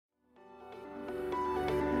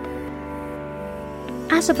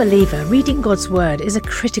As a believer, reading God's Word is a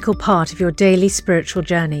critical part of your daily spiritual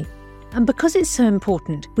journey. And because it's so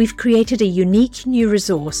important, we've created a unique new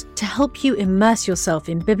resource to help you immerse yourself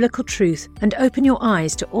in biblical truth and open your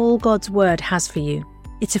eyes to all God's Word has for you.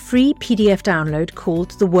 It's a free PDF download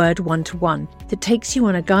called The Word 1-to-1 that takes you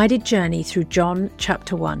on a guided journey through John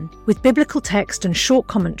chapter 1. With biblical text and short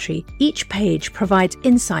commentary, each page provides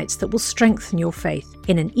insights that will strengthen your faith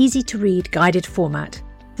in an easy-to-read guided format.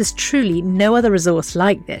 There's truly no other resource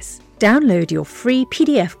like this. Download your free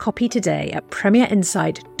PDF copy today at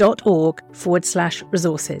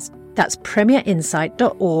premierinsight.org/resources. That's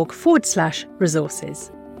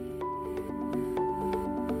premierinsight.org/resources.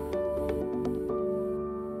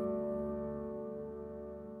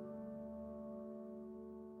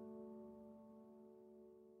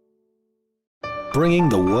 Bringing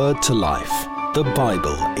the Word to life. The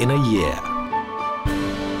Bible in a year.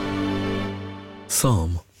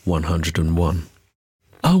 Psalm 101.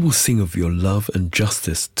 I will sing of your love and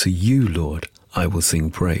justice. To you, Lord, I will sing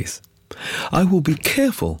praise. I will be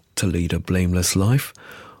careful to lead a blameless life.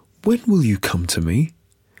 When will you come to me?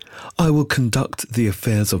 I will conduct the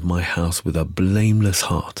affairs of my house with a blameless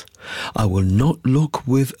heart. I will not look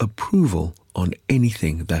with approval on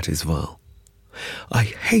anything that is vile. I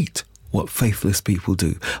hate what faithless people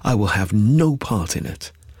do. I will have no part in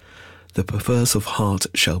it. The perverse of heart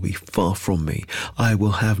shall be far from me. I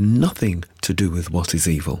will have nothing to do with what is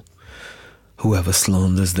evil. Whoever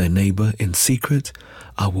slanders their neighbor in secret,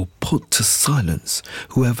 I will put to silence.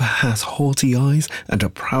 Whoever has haughty eyes and a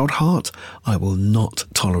proud heart, I will not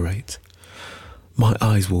tolerate. My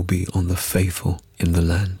eyes will be on the faithful in the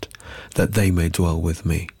land, that they may dwell with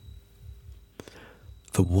me.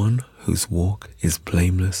 The one whose walk is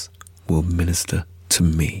blameless will minister to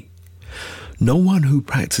me. No one who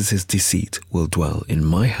practices deceit will dwell in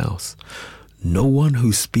my house. No one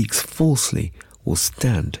who speaks falsely will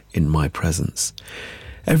stand in my presence.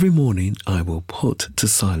 Every morning I will put to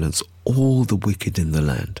silence all the wicked in the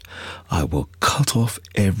land. I will cut off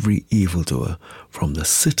every evildoer from the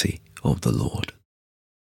city of the Lord.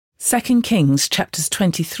 2 Kings chapters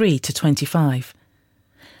 23 to 25.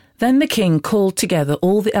 Then the king called together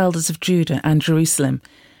all the elders of Judah and Jerusalem.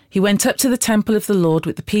 He went up to the temple of the Lord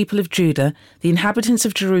with the people of Judah, the inhabitants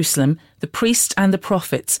of Jerusalem, the priests and the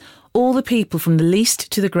prophets, all the people from the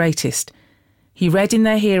least to the greatest. He read in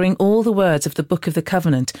their hearing all the words of the book of the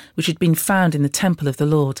covenant which had been found in the temple of the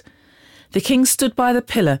Lord. The king stood by the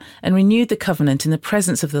pillar and renewed the covenant in the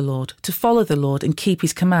presence of the Lord, to follow the Lord and keep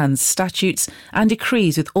his commands, statutes and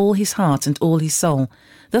decrees with all his heart and all his soul,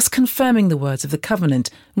 thus confirming the words of the covenant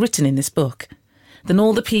written in this book. Then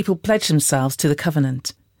all the people pledged themselves to the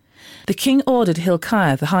covenant. The king ordered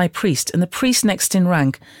Hilkiah the high priest and the priest next in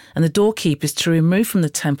rank and the doorkeepers to remove from the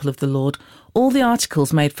temple of the Lord all the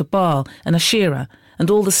articles made for Baal and Asherah and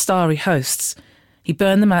all the starry hosts. He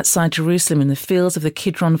burned them outside Jerusalem in the fields of the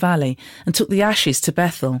Kidron Valley and took the ashes to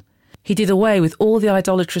Bethel. He did away with all the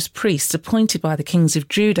idolatrous priests appointed by the kings of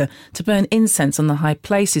Judah to burn incense on the high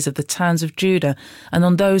places of the towns of Judah and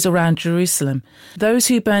on those around Jerusalem, those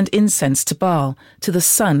who burned incense to Baal, to the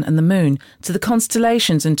sun and the moon, to the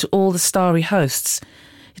constellations and to all the starry hosts.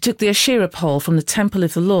 He took the Asherah pole from the temple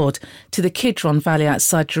of the Lord to the Kidron Valley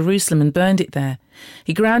outside Jerusalem and burned it there.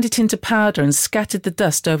 He ground it into powder and scattered the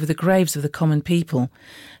dust over the graves of the common people.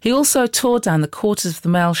 He also tore down the quarters of the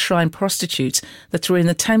male shrine prostitutes that were in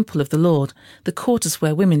the temple of the Lord, the quarters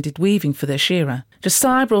where women did weaving for their Asherah.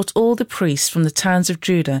 Josiah brought all the priests from the towns of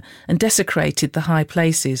Judah and desecrated the high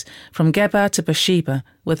places, from Geba to Beersheba,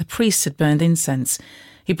 where the priests had burned incense.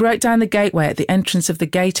 He broke down the gateway at the entrance of the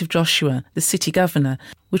gate of Joshua, the city governor,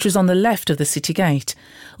 which was on the left of the city gate.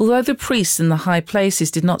 Although the priests in the high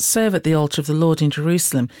places did not serve at the altar of the Lord in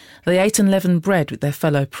Jerusalem, they ate unleavened bread with their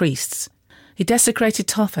fellow priests. He desecrated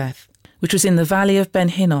Topheth, which was in the valley of Ben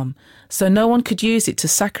Hinnom, so no one could use it to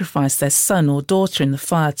sacrifice their son or daughter in the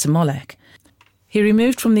fire to Molech. He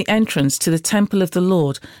removed from the entrance to the temple of the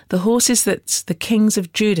Lord the horses that the kings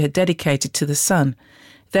of Judah had dedicated to the sun.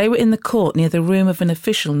 They were in the court near the room of an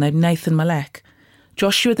official named Nathan Melech.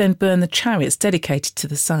 Joshua then burned the chariots dedicated to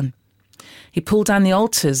the sun. He pulled down the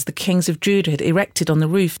altars the kings of Judah had erected on the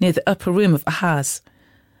roof near the upper room of Ahaz,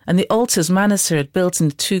 and the altars Manasseh had built in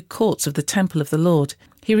the two courts of the temple of the Lord.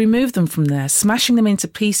 He removed them from there, smashing them into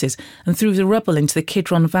pieces, and threw the rubble into the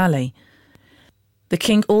Kidron Valley. The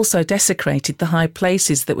king also desecrated the high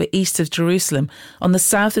places that were east of Jerusalem, on the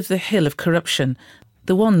south of the hill of corruption,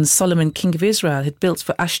 the ones Solomon king of Israel had built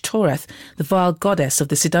for Ashtoreth, the vile goddess of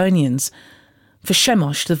the Sidonians, for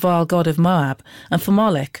Shemosh, the vile god of Moab, and for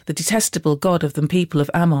Molech, the detestable god of the people of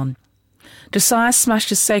Ammon. Josiah smashed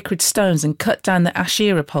the sacred stones and cut down the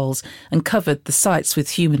Asherah poles and covered the sites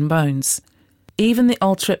with human bones. Even the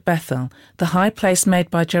altar at Bethel, the high place made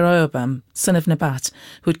by Jeroboam, son of Nebat,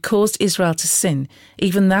 who had caused Israel to sin,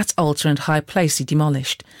 even that altar and high place he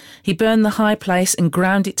demolished. He burned the high place and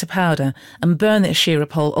ground it to powder, and burned the Asherah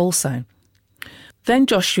pole also. Then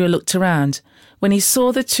Joshua looked around. When he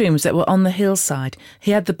saw the tombs that were on the hillside,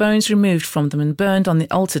 he had the bones removed from them and burned on the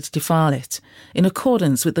altar to defile it, in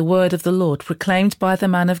accordance with the word of the Lord proclaimed by the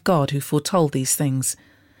man of God who foretold these things.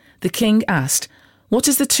 The king asked, "What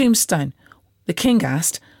is the tombstone?" The king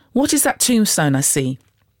asked, "What is that tombstone I see?"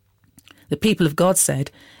 The people of God said,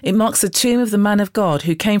 "It marks the tomb of the man of God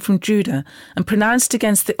who came from Judah and pronounced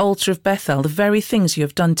against the altar of Bethel the very things you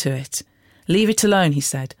have done to it." "Leave it alone," he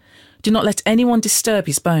said. "Do not let anyone disturb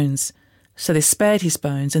his bones." So they spared his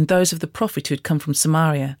bones and those of the prophet who had come from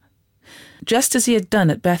Samaria. Just as he had done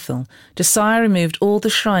at Bethel, Josiah removed all the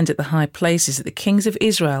shrines at the high places that the kings of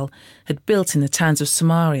Israel had built in the towns of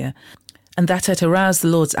Samaria, and that had aroused the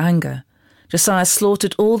Lord's anger. Josiah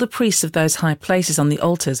slaughtered all the priests of those high places on the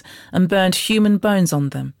altars and burned human bones on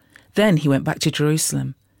them. Then he went back to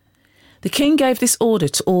Jerusalem. The king gave this order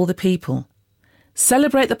to all the people: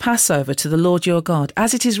 "Celebrate the Passover to the Lord your God,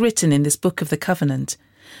 as it is written in this book of the covenant.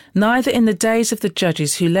 Neither in the days of the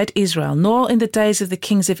judges who led Israel, nor in the days of the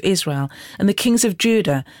kings of Israel and the kings of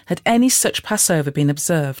Judah had any such Passover been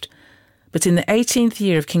observed. But in the 18th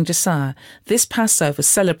year of King Josiah, this Passover was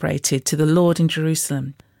celebrated to the Lord in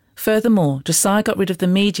Jerusalem." Furthermore, Josiah got rid of the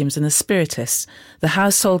mediums and the spiritists, the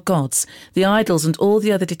household gods, the idols and all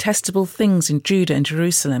the other detestable things in Judah and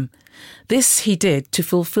Jerusalem. This he did to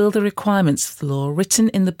fulfill the requirements of the law written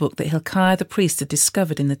in the book that Hilkiah the priest had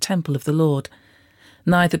discovered in the temple of the Lord.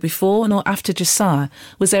 Neither before nor after Josiah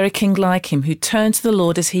was there a king like him who turned to the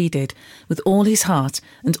Lord as he did, with all his heart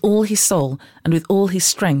and all his soul and with all his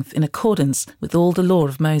strength, in accordance with all the law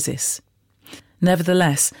of Moses.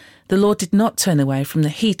 Nevertheless, the Lord did not turn away from the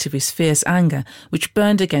heat of his fierce anger, which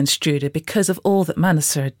burned against Judah because of all that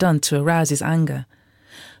Manasseh had done to arouse his anger.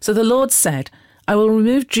 So the Lord said, "I will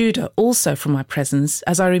remove Judah also from my presence,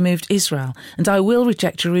 as I removed Israel, and I will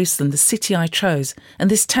reject Jerusalem, the city I chose, and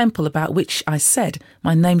this temple about which I said,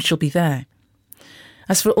 my name shall be there."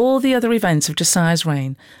 As for all the other events of Josiah's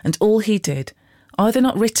reign, and all he did, are they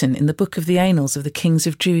not written in the book of the annals of the kings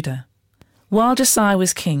of Judah? While Josiah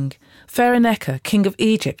was king, Pharaoh Necho, king of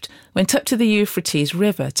Egypt, went up to the Euphrates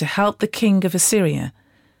River to help the king of Assyria.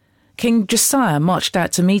 King Josiah marched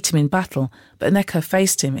out to meet him in battle, but Necho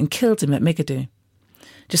faced him and killed him at Megiddo.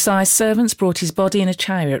 Josiah's servants brought his body in a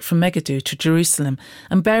chariot from Megiddo to Jerusalem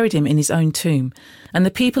and buried him in his own tomb. And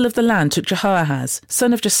the people of the land took Jehoahaz,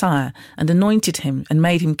 son of Josiah, and anointed him and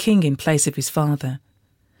made him king in place of his father.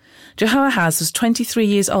 Jehoahaz was 23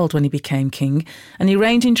 years old when he became king, and he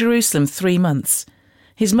reigned in Jerusalem 3 months.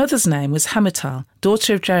 His mother's name was Hamutal,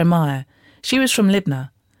 daughter of Jeremiah. She was from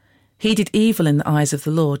Libnah. He did evil in the eyes of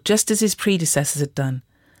the Lord, just as his predecessors had done.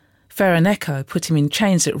 Pharaoh Necho put him in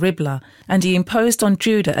chains at Riblah, and he imposed on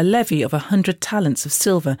Judah a levy of 100 talents of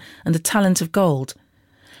silver and a talent of gold.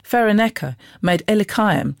 Pharaoh Necho made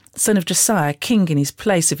Eliakim, son of Josiah, king in his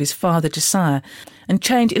place of his father Josiah, and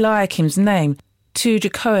changed Eliakim's name to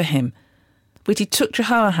Jehoiakim. But he took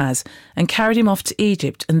Jehoahaz and carried him off to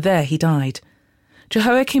Egypt, and there he died.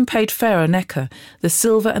 Jehoiakim paid Pharaoh Necho the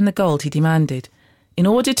silver and the gold he demanded. In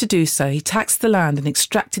order to do so, he taxed the land and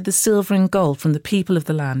extracted the silver and gold from the people of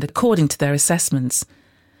the land according to their assessments.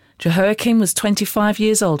 Jehoiakim was 25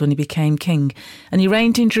 years old when he became king, and he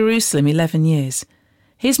reigned in Jerusalem 11 years.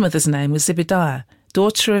 His mother's name was Zebediah,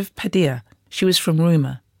 daughter of Pedaiah. She was from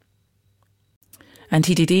Rumah. And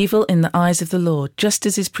he did evil in the eyes of the Lord, just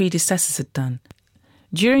as his predecessors had done.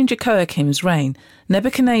 During Jehoiakim's reign,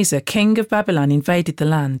 Nebuchadnezzar, king of Babylon, invaded the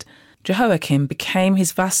land. Jehoiakim became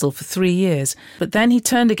his vassal for 3 years, but then he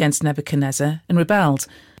turned against Nebuchadnezzar and rebelled.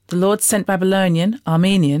 The Lord sent Babylonian,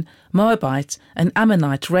 Aramean, Moabite, and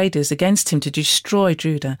Ammonite raiders against him to destroy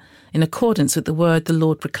Judah, in accordance with the word the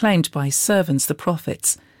Lord proclaimed by his servants the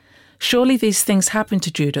prophets. Surely these things happened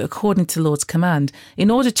to Judah according to the Lord's command, in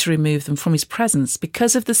order to remove them from his presence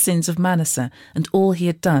because of the sins of Manasseh and all he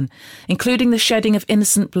had done, including the shedding of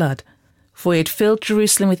innocent blood. For he had filled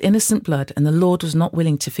Jerusalem with innocent blood, and the Lord was not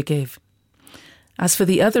willing to forgive. As for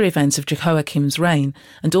the other events of Jehoiakim's reign,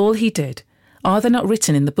 and all he did, are they not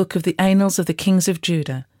written in the book of the annals of the kings of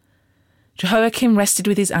Judah? Jehoiakim rested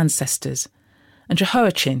with his ancestors, and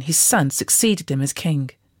Jehoiachin, his son, succeeded him as king.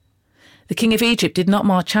 The king of Egypt did not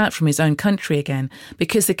march out from his own country again,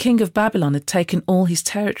 because the king of Babylon had taken all his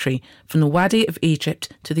territory, from the Wadi of Egypt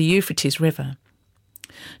to the Euphrates River.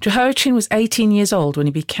 Jehoiachin was 18 years old when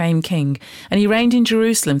he became king, and he reigned in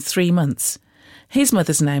Jerusalem 3 months. His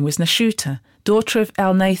mother's name was Neshuta, daughter of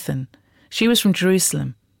Elnathan. She was from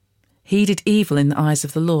Jerusalem. He did evil in the eyes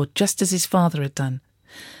of the Lord, just as his father had done.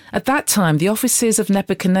 At that time, the officers of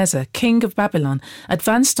Nebuchadnezzar, king of Babylon,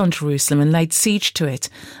 advanced on Jerusalem and laid siege to it,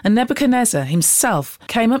 and Nebuchadnezzar himself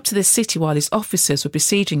came up to the city while his officers were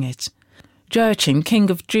besieging it. Joachim,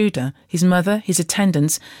 king of Judah, his mother, his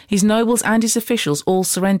attendants, his nobles and his officials all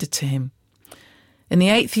surrendered to him. In the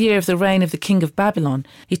 8th year of the reign of the king of Babylon,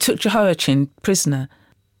 he took Jehoiachin prisoner.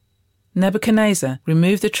 Nebuchadnezzar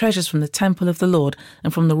removed the treasures from the temple of the Lord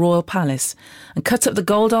and from the royal palace, and cut up the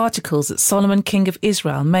gold articles that Solomon king of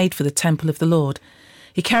Israel made for the temple of the Lord.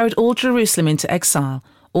 He carried all Jerusalem into exile,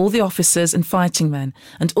 all the officers and fighting men,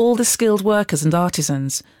 and all the skilled workers and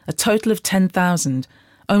artisans, a total of 10,000.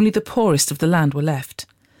 Only the poorest of the land were left.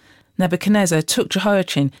 Nebuchadnezzar took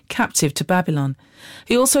Jehoiachin captive to Babylon.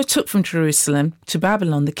 He also took from Jerusalem to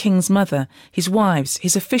Babylon the king's mother, his wives,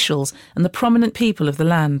 his officials, and the prominent people of the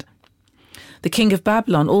land. The king of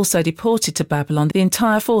Babylon also deported to Babylon the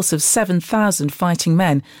entire force of 7,000 fighting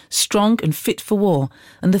men, strong and fit for war,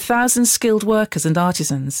 and the 1,000 skilled workers and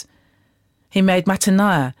artisans. He made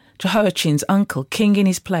Mattaniah, Jehoiachin's uncle, king in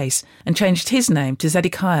his place, and changed his name to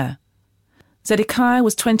Zedekiah. Zedekiah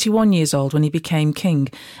was 21 years old when he became king,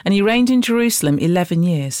 and he reigned in Jerusalem 11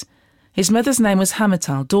 years. His mother's name was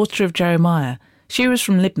Hamutal, daughter of Jeremiah. She was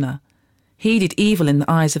from Libnah. He did evil in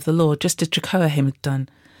the eyes of the Lord, just as Jehoiakim had done.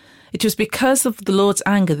 It was because of the Lord's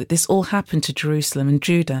anger that this all happened to Jerusalem and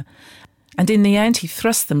Judah, and in the end he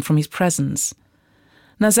thrust them from his presence.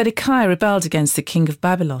 Now Zedekiah rebelled against the king of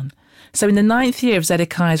Babylon. So in the 9th year of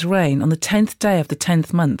Zedekiah's reign, on the 10th day of the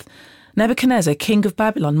 10th month, Nebuchadnezzar, king of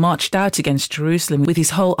Babylon, marched out against Jerusalem with his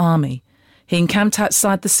whole army. He encamped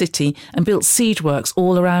outside the city and built siege works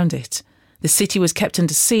all around it. The city was kept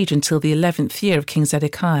under siege until the 11th year of King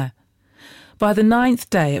Zedekiah. By the 9th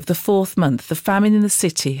day of the 4th month, the famine in the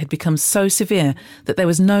city had become so severe that there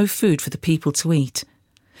was no food for the people to eat.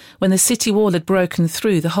 When the city wall had broken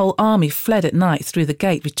through, the whole army fled at night through the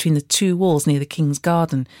gate between the 2 walls near the king's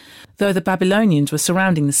garden, though the Babylonians were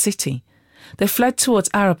surrounding the city. They fled towards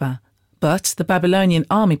Arabah, but the Babylonian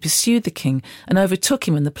army pursued the king and overtook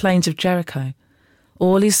him on the plains of Jericho.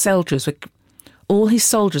 All his soldiers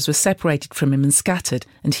were separated from him and scattered,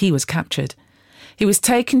 and he was captured. He was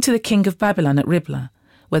taken to the king of Babylon at Riblah,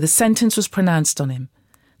 where the sentence was pronounced on him.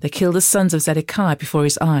 They killed the sons of Zedekiah before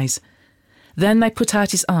his eyes. Then they put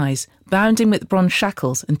out his eyes, bound him with bronze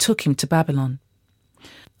shackles, and took him to Babylon.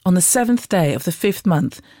 On the 7th day of the 5th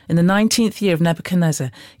month, in the 19th year of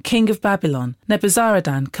Nebuchadnezzar, king of Babylon,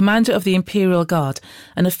 Nebuzaradan, commander of the imperial guard,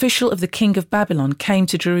 an official of the king of Babylon, came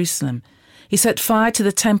to Jerusalem. He set fire to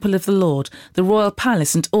the temple of the Lord, the royal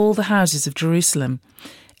palace, and all the houses of Jerusalem.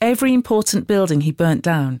 Every important building he burnt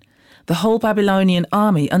down. The whole Babylonian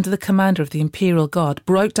army, under the commander of the imperial guard,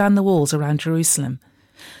 broke down the walls around Jerusalem.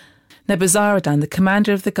 Nebuzaradan, the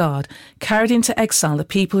commander of the guard, carried into exile the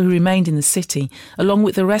people who remained in the city, along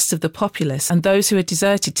with the rest of the populace and those who had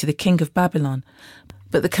deserted to the king of Babylon.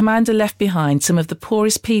 But the commander left behind some of the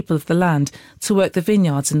poorest people of the land to work the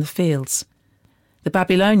vineyards and the fields. The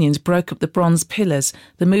Babylonians broke up the bronze pillars,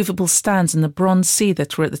 the movable stands and the bronze sea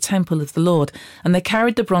that were at the temple of the Lord, and they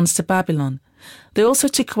carried the bronze to Babylon. They also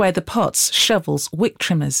took away the pots, shovels, wick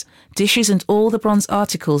trimmers, dishes and all the bronze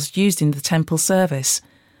articles used in the temple service.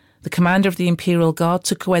 The commander of the imperial guard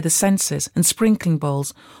took away the censers and sprinkling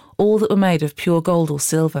bowls, all that were made of pure gold or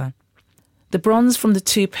silver. The bronze from the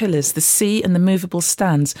 2 pillars, the sea and the movable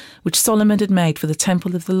stands, which Solomon had made for the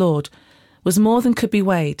temple of the Lord, was more than could be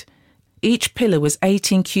weighed. Each pillar was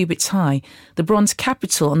 18 cubits high. The bronze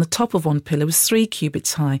capital on the top of one pillar was 3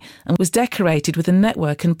 cubits high and was decorated with a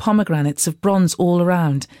network and pomegranates of bronze all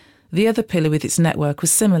around. The other pillar with its network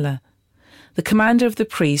was similar. The commander of the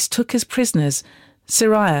priests took as prisoners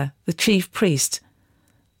Sariah, the chief priest,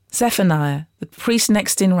 Zephaniah, the priest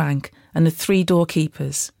next in rank, and the 3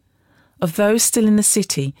 doorkeepers. Of those still in the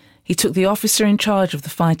city, he took the officer in charge of the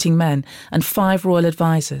fighting men and 5 royal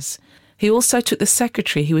advisers. He also took the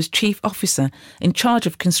secretary, who was chief officer, in charge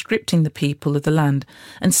of conscripting the people of the land,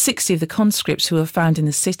 and 60 of the conscripts who were found in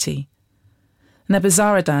the city.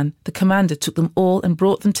 Nebuzaradan, the commander, took them all and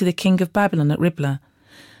brought them to the king of Babylon at Riblah.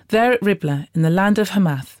 There at Riblah, in the land of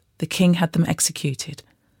Hamath, the king had them executed.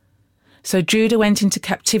 So Judah went into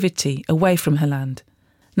captivity away from her land.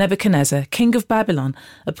 Nebuchadnezzar, king of Babylon,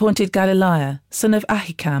 appointed Gedaliah, son of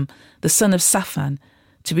Ahikam, the son of Shaphan,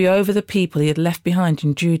 to be over the people he had left behind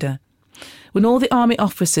in Judah. When all the army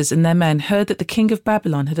officers and their men heard that the king of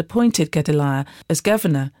Babylon had appointed Gedaliah as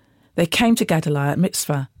governor, they came to Gedaliah at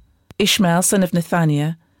Mizpah. Ishmael son of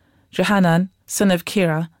Nethaniah, Johanan son of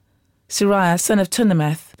Kirah, Siriah son of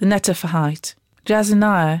Tunameth the Netophathite,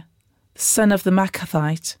 Jazaniah son of the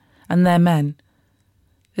Maacathite, and their men.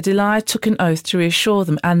 Gedaliah took an oath to reassure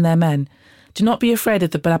them and their men. "Do not be afraid of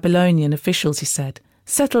the Babylonian officials," he said.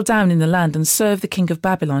 "Settle down in the land and serve the king of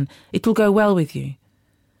Babylon. It will go well with you."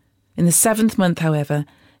 In the 7th month, however,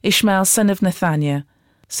 Ishmael son of Nethaniah,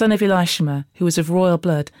 son of Elishama, who was of royal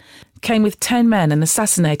blood, came with 10 men and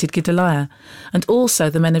assassinated Gedaliah, and also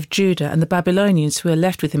the men of Judah and the Babylonians who were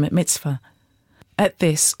left with him at Mitzpah. At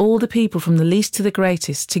this, all the people from the least to the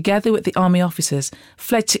greatest, together with the army officers,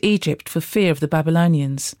 fled to Egypt for fear of the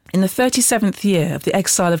Babylonians. In the 37th year of the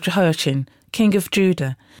exile of Jehoiachin, king of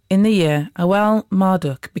Judah, in the year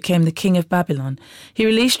Awel-Marduk became the king of Babylon, he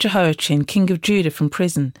released Jehoiachin, king of Judah, from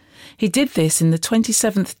prison. He did this in the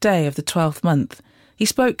 27th day of the 12th month. He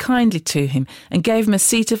spoke kindly to him and gave him a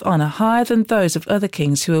seat of honour higher than those of other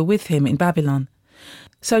kings who were with him in Babylon.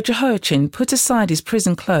 So Jehoiachin put aside his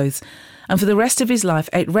prison clothes and for the rest of his life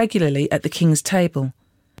ate regularly at the king's table.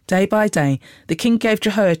 Day by day, the king gave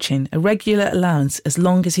Jehoiachin a regular allowance as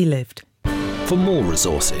long as he lived. For more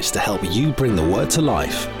resources to help you bring the word to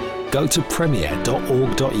life, go to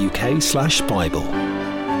premier.org.uk/Bible.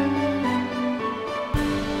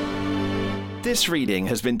 This reading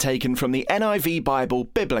has been taken from the NIV Bible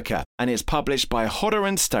Biblica and is published by Hodder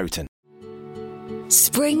and Stoughton.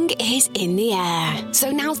 Spring is in the air,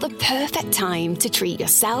 so now's the perfect time to treat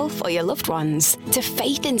yourself or your loved ones to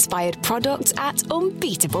faith-inspired products at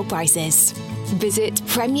unbeatable prices. Visit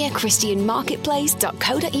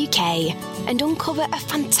premierchristianmarketplace.co.uk and uncover a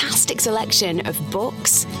fantastic selection of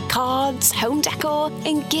books, cards, home decor,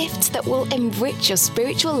 and gifts that will enrich your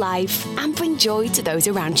spiritual life and bring joy to those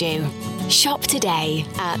around you. Shop today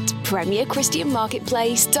at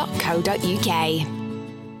premierchristianmarketplace.co.uk.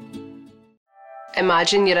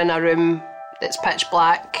 Imagine you're in a room that's pitch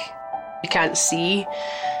black, you can't see,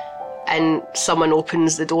 and someone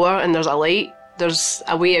opens the door and there's a light. There's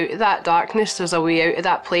a way out of that darkness, there's a way out of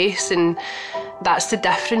that place, and that's the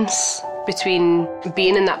difference between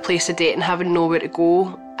being in that place of debt and having nowhere to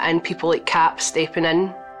go and people like CAP stepping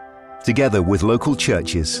in. Together with local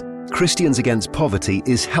churches, Christians Against Poverty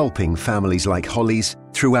is helping families like Holly's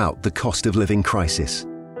throughout the cost of living crisis.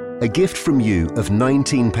 A gift from you of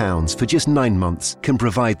 £19 for just 9 months can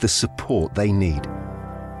provide the support they need.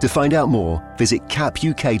 To find out more, visit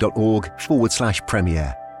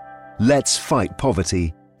capuk.org/premier. Let's fight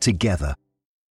poverty together.